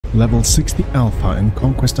Level 60 Alpha in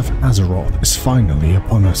Conquest of Azeroth is finally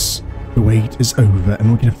upon us. The wait is over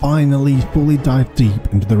and we can finally fully dive deep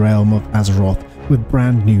into the realm of Azeroth with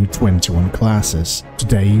brand new 21 classes.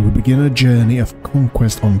 Today we begin a journey of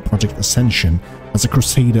conquest on Project Ascension as a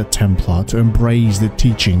Crusader Templar to embrace the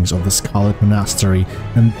teachings of the Scarlet Monastery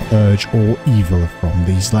and purge all evil from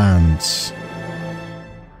these lands.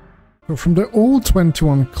 From the all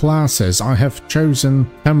 21 classes, I have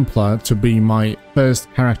chosen Templar to be my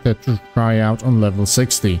first character to try out on level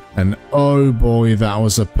 60, and oh boy, that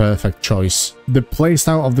was a perfect choice. The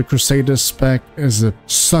playstyle of the Crusader spec is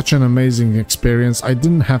such an amazing experience. I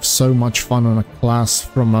didn't have so much fun on a class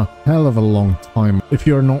from a hell of a long time. If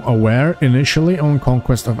you're not aware, initially on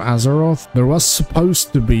Conquest of Azeroth, there was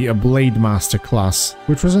supposed to be a Blade Master class,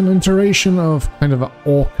 which was an iteration of kind of an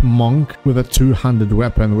orc monk with a two-handed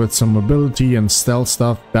weapon with some mobility and stealth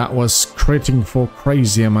stuff that was critting for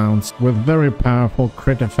crazy amounts with very powerful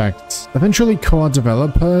crit effects. Eventually, core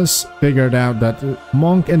developers figured out that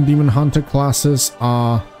Monk and Demon Hunter classes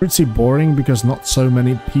are pretty boring because not so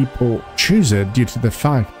many people choose it due to the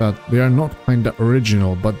fact that they are not kinda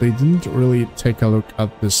original, but they didn't really take a look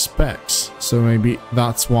at the specs. So maybe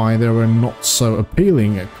that's why they were not so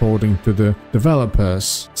appealing according to the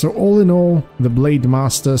developers. So all in all, the Blade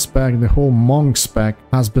Master spec, the whole Monk spec,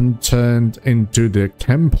 has been turned into the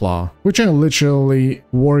Templar, which are literally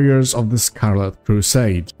warriors of the Scarlet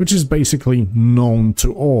Crusade, which is basically known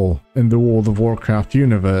to all in the World of Warcraft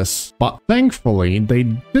universe. But thankfully, they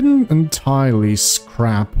didn't entirely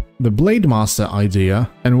scrap the Blade Master idea,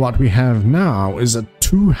 and what we have now is a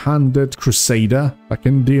two-handed Crusader that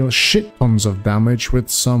can deal shit tons of damage with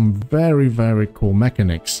some very cool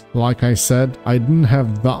mechanics. Like I said, I didn't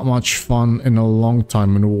have that much fun in a long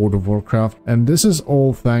time in World of Warcraft, and this is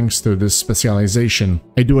all thanks to this specialization.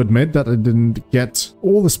 I do admit that I didn't get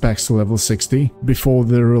all the specs to level 60 before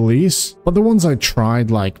the release, but the ones I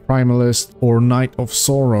tried, like Primalist or Knight of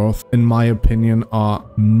Soroth, in my opinion, are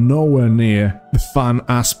nowhere near the fun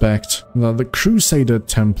aspect that the Crusader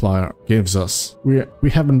Templar gives us. We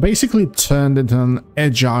have been basically turned into an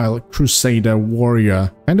agile Crusader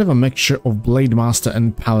warrior, kind of a mixture of Blade Master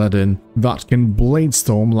and Paladin that can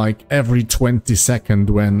bladestorm like every 20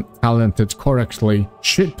 seconds when talented correctly,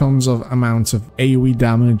 shit tons of amounts of AoE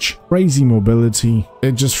damage, crazy mobility.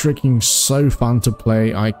 It's just freaking so fun to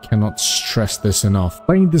play, I cannot stress this enough.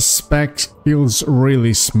 Playing the specs feels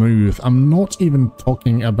really smooth. I'm not even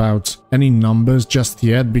talking about any numbers just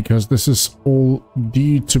yet because this is all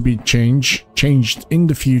due to be changed in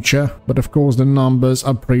the future, but of course the numbers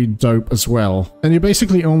are pretty dope as well. And you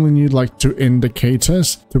basically only need like 2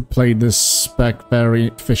 indicators to play this spec very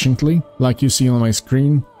efficiently. Like you see on my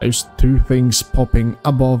screen, there's 2 things popping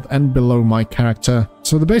above and below my character.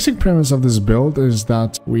 So the basic premise of this build is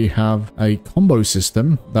that we have a combo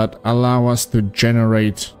system that allow us to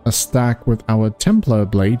generate a stack with our Templar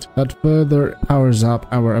blade that further powers up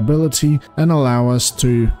our ability and allow us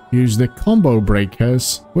to use the combo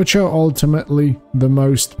breakers, which are ultimately the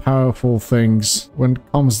most powerful things when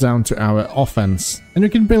it comes down to our offense. And you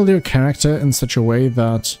can build your character in such a way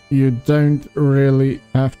that you don't really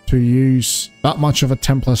have to use that much of a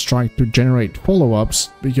Templar strike to generate follow-ups,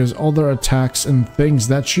 because other attacks and things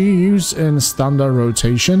that you use in standard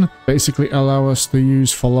rotation basically allow us to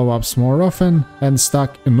use follow-ups more often and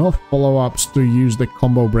stack enough follow-ups to use the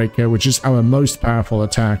combo breaker, which is our most powerful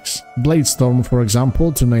attacks. Bladestorm, for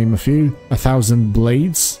example, to name a few, 1000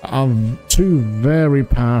 blades are 2 very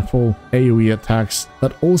powerful AoE attacks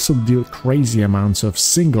that also deal crazy amounts of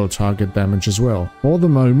single target damage as well. For the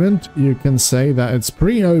moment, you can say that it's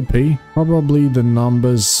pretty OP. Probably the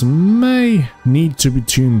numbers may need to be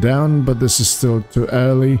tuned down, but this is still too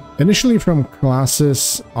early. Initially from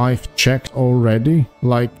classes I've checked already,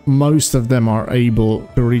 like most of them are able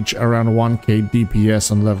to reach around 1k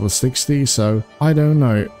DPS on level 60, so I don't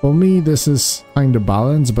know. For me this is kind of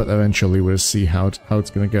balanced, but eventually we'll see how it's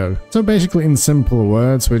gonna go. So basically, in simple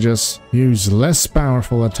words, we just use less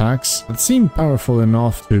powerful attacks that seem powerful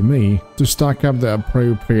enough to me to stack up the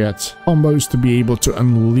appropriate combos to be able to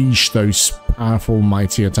unleash those powerful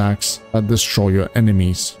mighty attacks that destroy your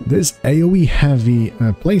enemies. This AoE heavy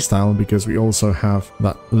playstyle, because we also have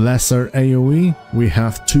that lesser AoE, we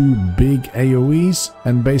have 2 big AoEs,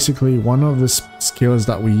 and basically one of the skills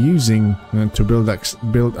that we're using to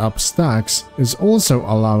build up stacks is also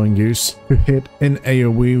allowing you to hit in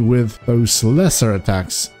AoE with those lesser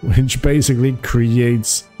attacks, which basically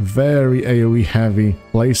creates very AoE heavy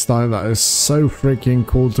playstyle that is so freaking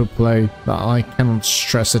cool to play that I cannot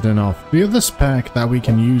stress it enough. The other spec that we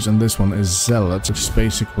can use on this one is Zealot, which is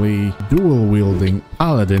basically dual-wielding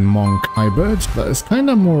paladin monk hybrid that is kind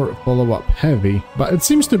of more follow-up heavy, but it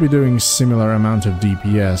seems to be doing similar amount of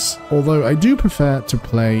DPS, although I do prefer to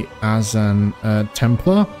play as an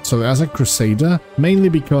Templar, so as a Crusader, mainly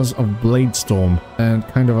because of Bladestorm and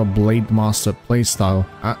kind of a Blade Master playstyle.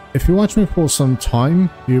 If you watch me for some time,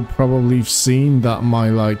 you probably have seen that my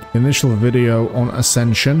initial video on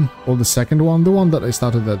Ascension, or the second one, the one that I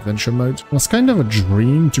started the adventure mode, was kind of a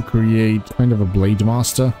dream to create kind of a Blade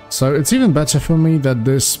Master. So it's even better for me that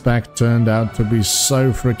this spec turned out to be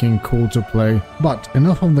so freaking cool to play. But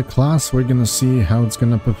enough of the class, we're gonna see how it's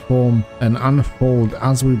gonna perform and unfold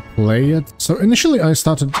as we play it. So initially I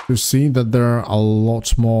started to see that there are a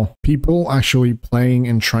lot more people actually playing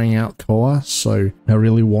and trying out Core, so I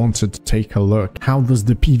really wanted to take a look. How does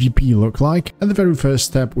the PvP look like? And the very first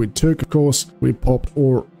step we took, of course, we popped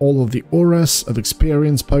all of the auras of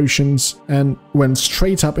experience potions and went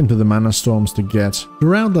straight up into the mana storms to get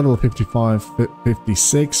around level 55,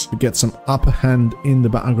 56 to get some upper hand in the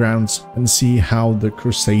battlegrounds and see how the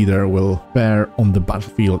Crusader will fare on the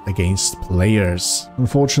battlefield against players.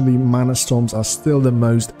 Unfortunately, mana storms are still the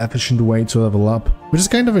most efficient way to level up, which is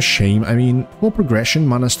kind of a shame. I mean, for progression,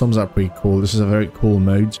 mana storms are pretty cool. This is a very cool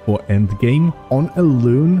mode for endgame. On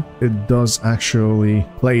Elune, it does actually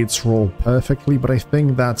play its role perfectly, but I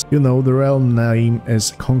think that, you know, the realm name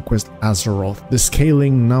is Conquest of Azeroth. The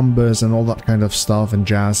scaling numbers and all that kind of stuff and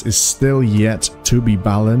jazz is still yet to be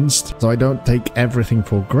balanced, so I don't take everything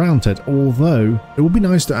for granted, although it would be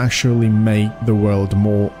nice to actually make the world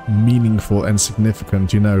more meaningful and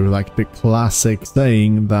significant, you know, like the classic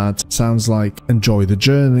saying that sounds like enjoy the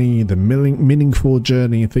journey, the meaningful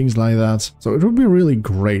journey, things like that. So it would be really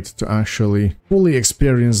great to actually fully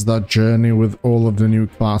experience that journey with all of the new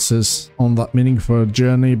classes on that meaningful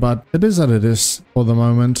journey, but it is what it is for the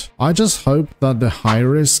moment. I just hope that the high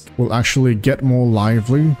risk will actually get more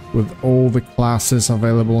lively with all the classes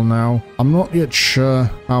available now. I'm not yet sure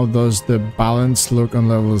how does the balance look on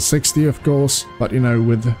level 60, of course, but you know,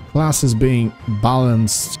 with classes being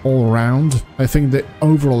balanced all around, I think the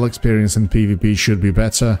overall experience in PvP should be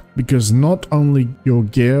better, because not only your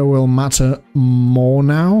gear will matter more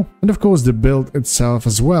now, and of course the build itself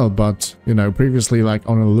as well, but you know, previously like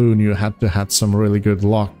on Elune you had to have some really good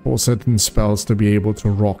luck for certain spells to be able to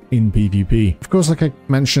rock in PvP. Of course, like I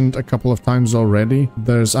mentioned a couple of times already,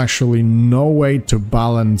 there's actually no way to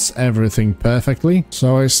balance everything perfectly,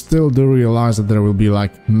 so I still do realize that there will be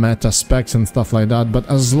like meta specs and stuff like that, but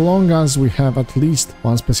as long as we have at least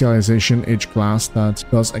one specialization each class that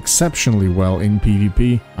does exceptionally well in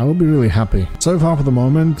PvP, I will be really happy. So far for the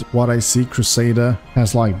moment, what I see, Crusader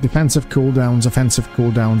has like defensive cooldowns, offensive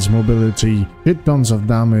cooldowns, mobility, hit tons of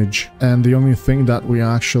damage, and the only thing that we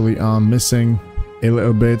actually are missing a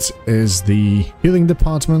little bit is the healing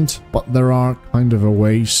department, but there are kind of a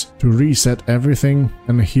ways to reset everything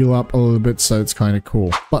and heal up a little bit, so it's kind of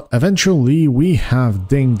cool. But eventually we have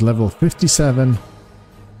dinged level 57.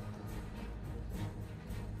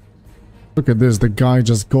 Look at this, the guy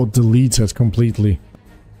just got deleted completely.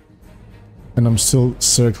 And I'm still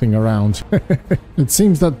circling around. It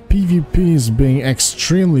seems that PvP is being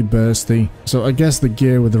extremely bursty, so I guess the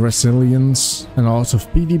gear with the resilience and a lot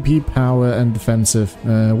of PvP power and defensive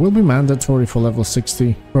will be mandatory for level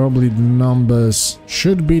 60. Probably the numbers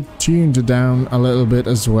should be tuned down a little bit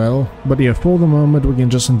as well, but yeah, for the moment we can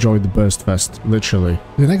just enjoy the burst fest, literally.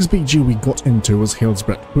 The next BG we got into was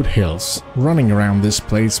Hillsbred Foothills. Running around this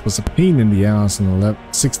place was a pain in the ass and a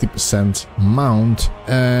 60% mount,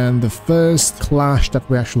 and the first clash that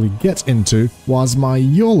we actually get into was my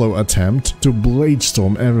YOLO attempt to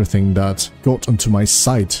Bladestorm everything that got onto my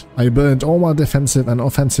sight. I burned all my defensive and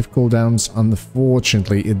offensive cooldowns.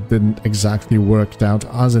 Unfortunately, it didn't exactly work out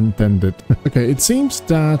as intended. Okay, it seems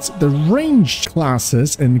that the ranged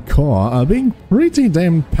classes in Core are being pretty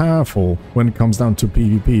damn powerful when it comes down to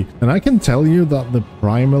PvP, and I can tell you that the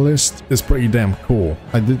Primalist is pretty damn cool.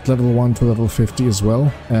 I did level 1 to level 50 as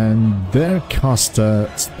well, and their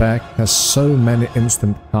caster spec has so many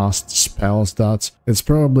instant cast spells that it's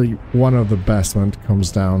probably one of the best when it comes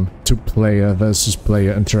down to player versus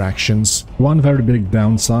player interactions. One very big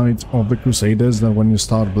downside of the Crusaders that when you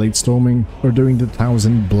start Bladestorming or doing the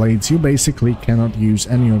 1000 blades, you basically cannot use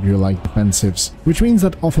any of your like defensives, which means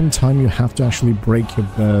that oftentimes you have to actually break your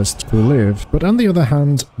burst to live, but on the other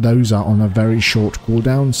hand, those are on a very short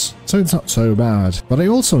cooldowns, so it's not so bad. But I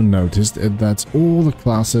also noticed that all the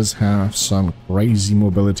classes have some crazy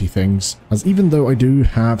mobility things, as even though I do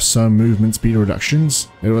have some movement speed reduction, dungeons,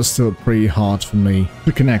 it was still pretty hard for me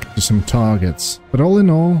to connect to some targets. But all in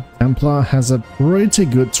all, Templar has a pretty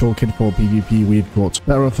good toolkit for PvP. We've got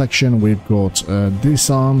Spell Reflection, we've got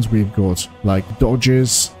disarms, we've got like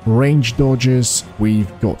dodges, range dodges,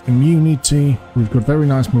 we've got immunity, we've got very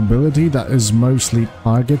nice mobility that is mostly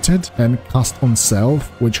targeted, and cast on self,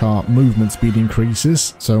 which are movement speed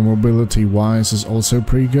increases, so mobility wise is also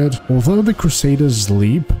pretty good. Although the Crusader's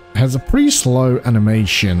Leap has a pretty slow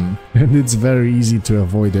animation and it's very easy to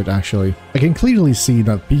avoid it actually. I can clearly see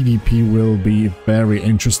that PvP will be very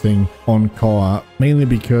interesting on co-op, mainly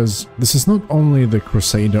because this is not only the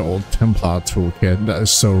Crusader or Templar toolkit that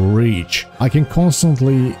is so rich. I can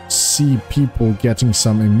constantly see people getting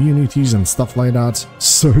some immunities and stuff like that,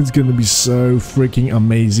 so it's gonna be so freaking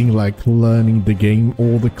amazing, like learning the game,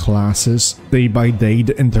 all the classes, day by day,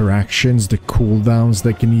 the interactions, the cooldowns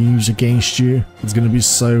they can use against you. It's gonna be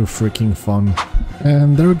so freaking fun.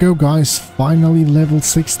 And there we go guys, finally level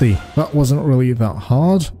 60. That wasn't really that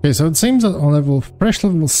hard. Okay, so it seems that on fresh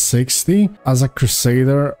level 60, as a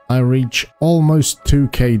Crusader, I reach almost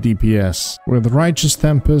 2k DPS, with Righteous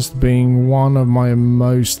Tempest being one of my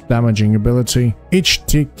most damaging ability. Each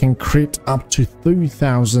tick can crit up to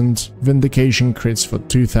 3000, Vindication crits for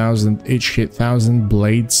 2000, each hit 1000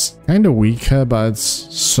 blades. Kinda weaker, but it's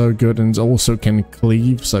so good, and also can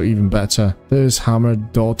cleave, so even better. There's Hammer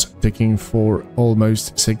Dot ticking for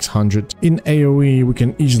almost 600. In AoE, we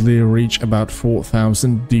can easily reach about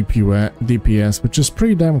 4000 DPS, which is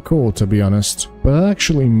pretty damn cool to be honest. But that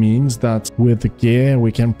actually means that with the gear,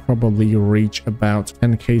 we can probably reach about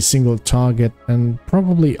 10k single target and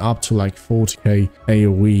probably up to like 40k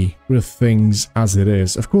AoE with things as it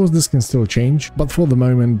is. Of course, this can still change, but for the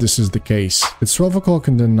moment, this is the case. It's 12 o'clock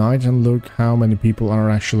in the night, and look how many people are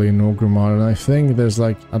actually in Orgrimmar, and I think there's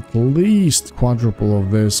like at least quadruple of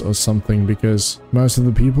this or something, because most of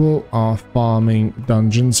the people are farming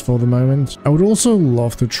dungeons for the moment. I would also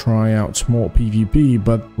love to try out more PvP,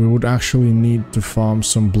 but we would actually need to farm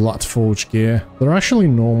some Bloodforge gear. There are actually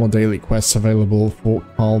normal daily quests available for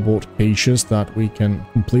Cardboard Caches that we can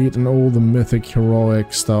complete, and all the mythic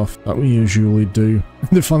heroic stuff that we usually do.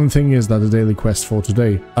 The fun thing is that the daily quests for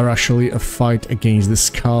today are actually a fight against the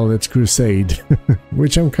Scarlet Crusade,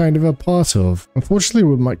 which I'm kind of a part of. Unfortunately,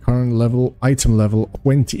 with my current level, item level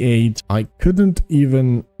 28, I couldn't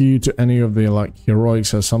even do to any of the like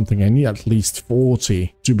heroics or something. I need at least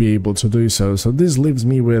 40 to be able to do so. So this leaves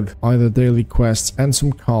me with either daily quests and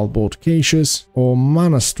some Cardboard Caches, or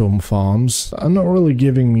Mana Storm farms that are not really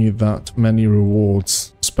giving me that many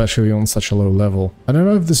rewards, especially on such a low level. I don't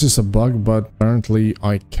know if this is a bug, but apparently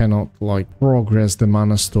I cannot like progress the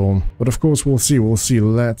Mana Storm. But of course we'll see.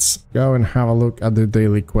 Let's go and have a look at the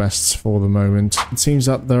daily quests for the moment. It seems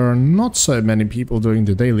that there are not so many people doing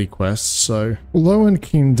the daily quests, so although it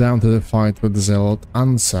came down to the fight with the Zealot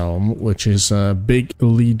Anselm, which is a big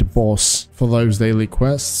lead boss for those daily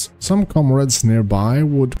quests, some comrades nearby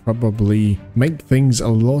would probably make things a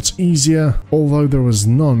lot easier, although there was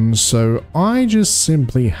none, so I just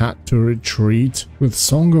simply had to retreat with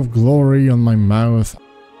Song of Glory on my mouth.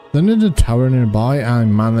 Then in the tower nearby, I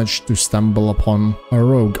managed to stumble upon a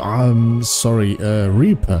rogue.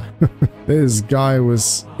 Reaper. This guy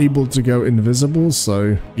was able to go invisible,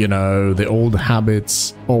 so, you know, the old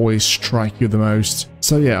habits always strike you the most.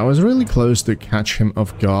 So yeah, I was really close to catch him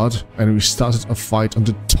off guard, and we started a fight on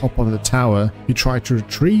the top of the tower. He tried to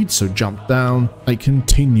retreat, so jumped down. I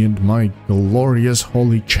continued my glorious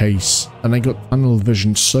holy chase, and I got tunnel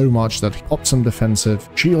vision so much that he popped some defensive,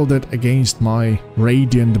 shielded against my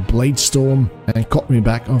radiant blade storm, and caught me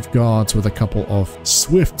back off guard with a couple of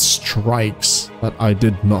swift strikes that I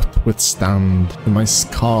did not withstand. And my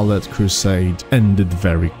Scarlet Crusade ended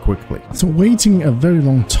very quickly. After waiting a very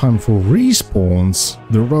long time for respawns,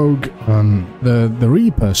 the rogue, the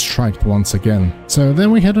Reaper striked once again. So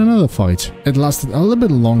then we had another fight. It lasted a little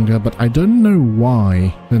bit longer, but I don't know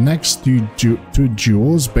why. The next two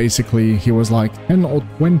duels, basically, he was like 10 or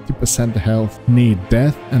 20% health, near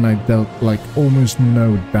death, and I dealt like almost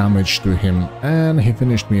no damage to him, and he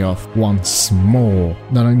finished me off once more.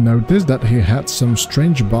 Then I noticed that he had some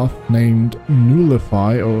strange buff named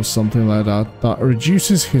Nullify or something like that, that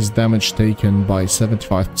reduces his damage taken by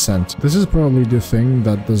 75%. This is probably the thing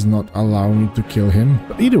that does not allow me to kill him,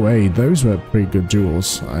 but either way, those were pretty good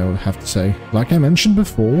duels, I would have to say. Like I mentioned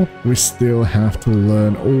before, we still have to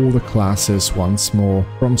learn all the classes once more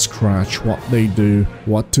from scratch, what they do,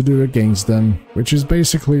 what to do against them, which is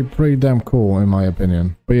basically pretty damn cool in my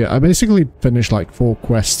opinion. But yeah, I basically finished like 4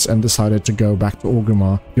 quests and decided to go back to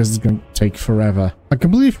Orgrimmar because it's gonna take forever. I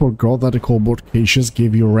completely forgot that the callboard caches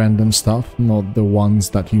give you random stuff, not the ones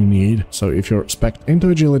that you need. So if you're spec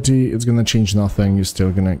into agility, it's gonna change nothing. You're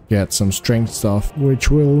still gonna get some strength stuff, which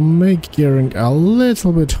will make gearing a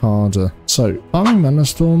little bit harder. So farming mana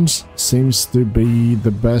storms seems to be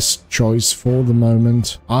the best choice for the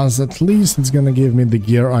moment, as at least it's gonna give me the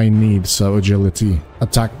gear I need. So agility,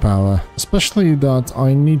 attack power, especially that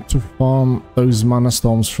I need to farm those mana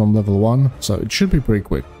storms from level 1, so it should be pretty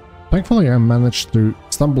quick. Thankfully, I managed to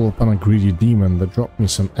stumble upon a greedy demon that dropped me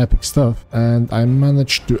some epic stuff, and I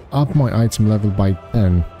managed to up my item level by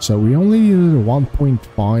 10. So we only needed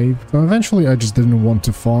 1.5, so eventually I just didn't want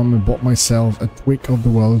to farm and bought myself a Twig of the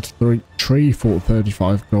World 3 tray for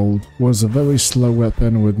 35 gold. Was a very slow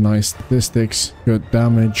weapon with nice statistics, good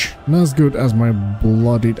damage, and as good as my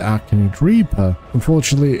bloodied Arcanid Reaper.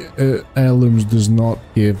 Unfortunately, heirlooms does not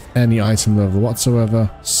give any item level whatsoever,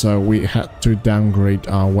 so we had to downgrade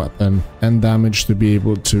our weapon and damage to be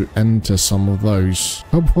able to enter some of those.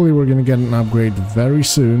 Hopefully we're gonna get an upgrade very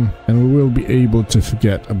soon and we will be able to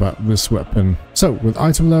forget about this weapon. So with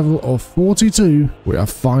item level of 42, we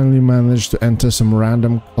have finally managed to enter some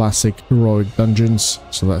random classic heroic dungeons,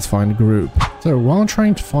 so let's find a group. So while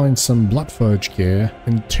trying to find some Bloodforge gear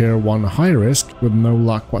in tier 1 high risk with no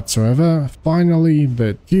luck whatsoever, finally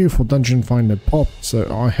the queue for dungeon finder popped, so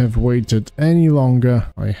I have waited any longer.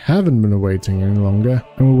 I haven't been waiting any longer,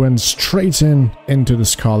 and we went straight into the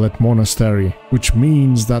Scarlet Monastery, which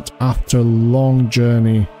means that after a long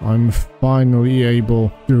journey, I'm finally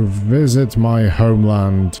able to visit my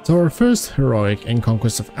homeland. So our first heroic in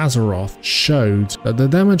Conquest of Azeroth showed that the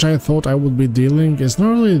damage I thought I would be dealing is not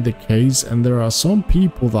really the case, and there are some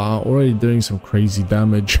people that are already doing some crazy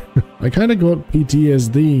damage. I kinda got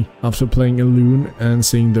PTSD after playing Elune and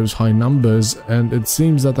seeing those high numbers, and it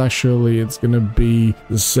seems that actually it's gonna be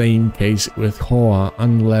the same case with Hoa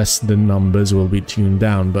unless the numbers will be tuned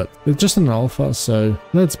down, but it's just an alpha, so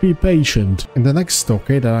let's be patient. In the next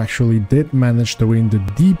stockade I actually did manage to win the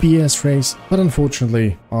DPS race, but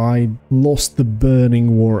unfortunately I lost the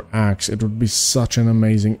Burning War Axe. It would be such an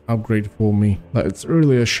amazing upgrade for me, but it's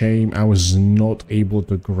really a shame I was not able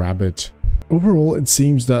to grab it. Overall, it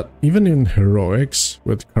seems that even in heroics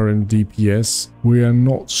with current DPS, we are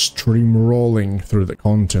not stream rolling through the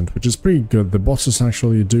content, which is pretty good. The bosses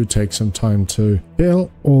actually do take some time to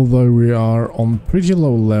kill, although we are on pretty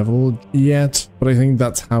low level yet, but I think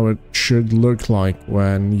that's how it should look like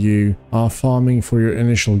when you are farming for your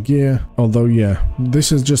initial gear. Although yeah,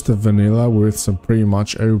 this is just a vanilla with some pretty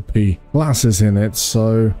much OP classes in it,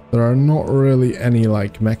 so there are not really any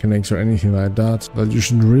like mechanics or anything like that you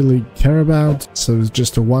should really care about. So it's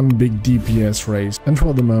just a one big DPS race, and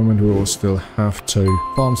for the moment we will still have to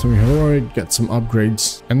farm some heroic, get some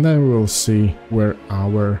upgrades, and then we'll see where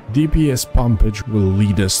our DPS pumpage will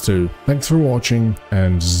lead us to. Thanks for watching,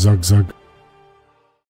 and zug zug.